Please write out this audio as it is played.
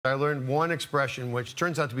I learned one expression which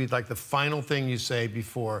turns out to be like the final thing you say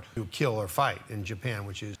before you kill or fight in Japan,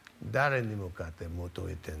 which is "Dare ni mukate moto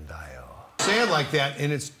itendayo." Say it like that,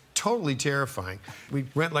 and it's totally terrifying. We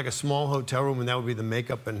rent like a small hotel room, and that would be the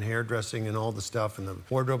makeup and hairdressing and all the stuff and the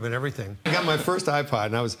wardrobe and everything. I got my first iPod,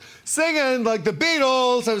 and I was singing like the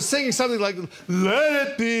Beatles. I was singing something like "Let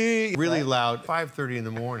It Be," really loud, 5:30 in the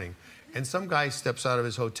morning. And some guy steps out of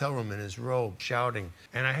his hotel room in his robe, shouting.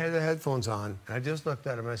 And I had the headphones on, and I just looked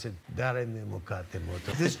at him and I said, "Dare ni mukate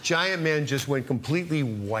moto." This giant man just went completely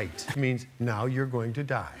white. It means, now you're going to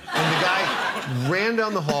die. And the guy ran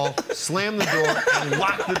down the hall, slammed the door, and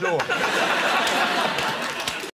locked the door.